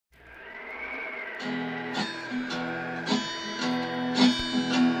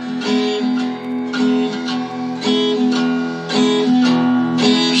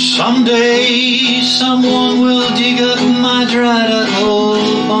Someday someone will dig up my dried up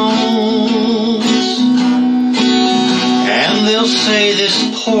old bones, and they'll say this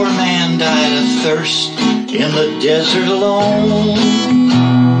poor man died of thirst in the desert alone.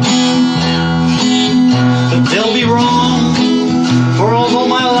 But they'll be wrong, for although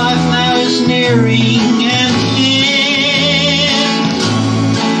my life now is nearing an end,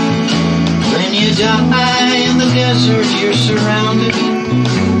 when you die in the desert you're surrounded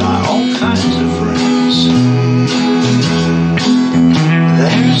by all kinds of friends.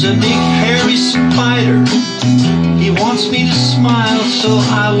 There's a big hairy spider, he wants me to smile, so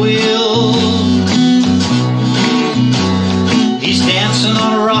I will. He's dancing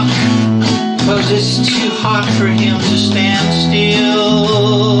on a rock, 'cause it's too hot for him to stand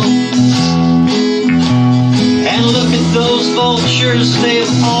still. And look at those vultures,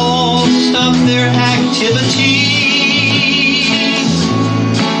 they've all stopped their activity.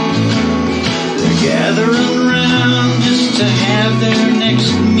 Gathering round just to have their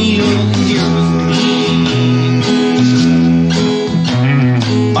next meal here with me.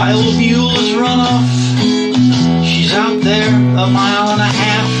 My old mule has run off, she's out there a mile and a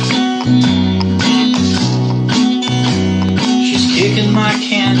half. She's kicking my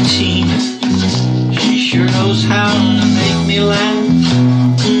canteen, she sure knows how to make me laugh.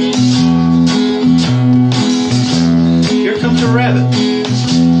 Here comes a rabbit,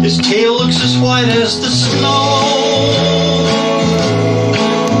 his tail looks as white as the snow.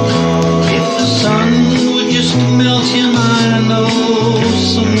 If the sun would just melt him, I know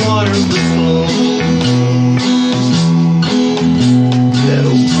some water would flow. That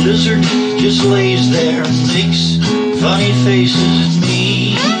old lizard just lays there and makes funny faces at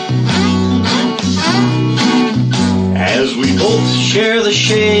me, as we both share the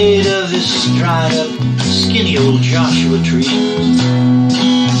shade of this dried up, skinny old Joshua tree.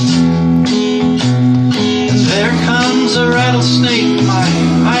 There comes a rattlesnake, my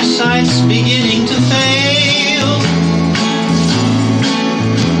eyesight's beginning to fail,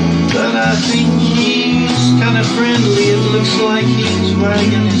 but I think he's kind of friendly, it looks like he's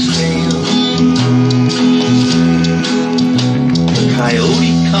wagging his tail. The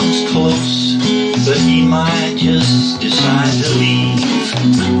coyote comes close, but he might just decide to leave.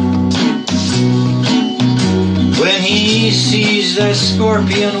 When he sees that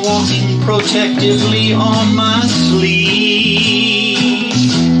scorpion walking protectively on my sleeve.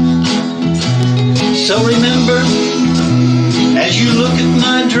 So remember, as you look at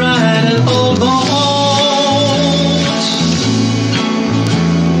my dried old bones,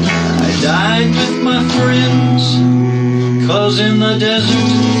 I died with my friends, 'cause in the desert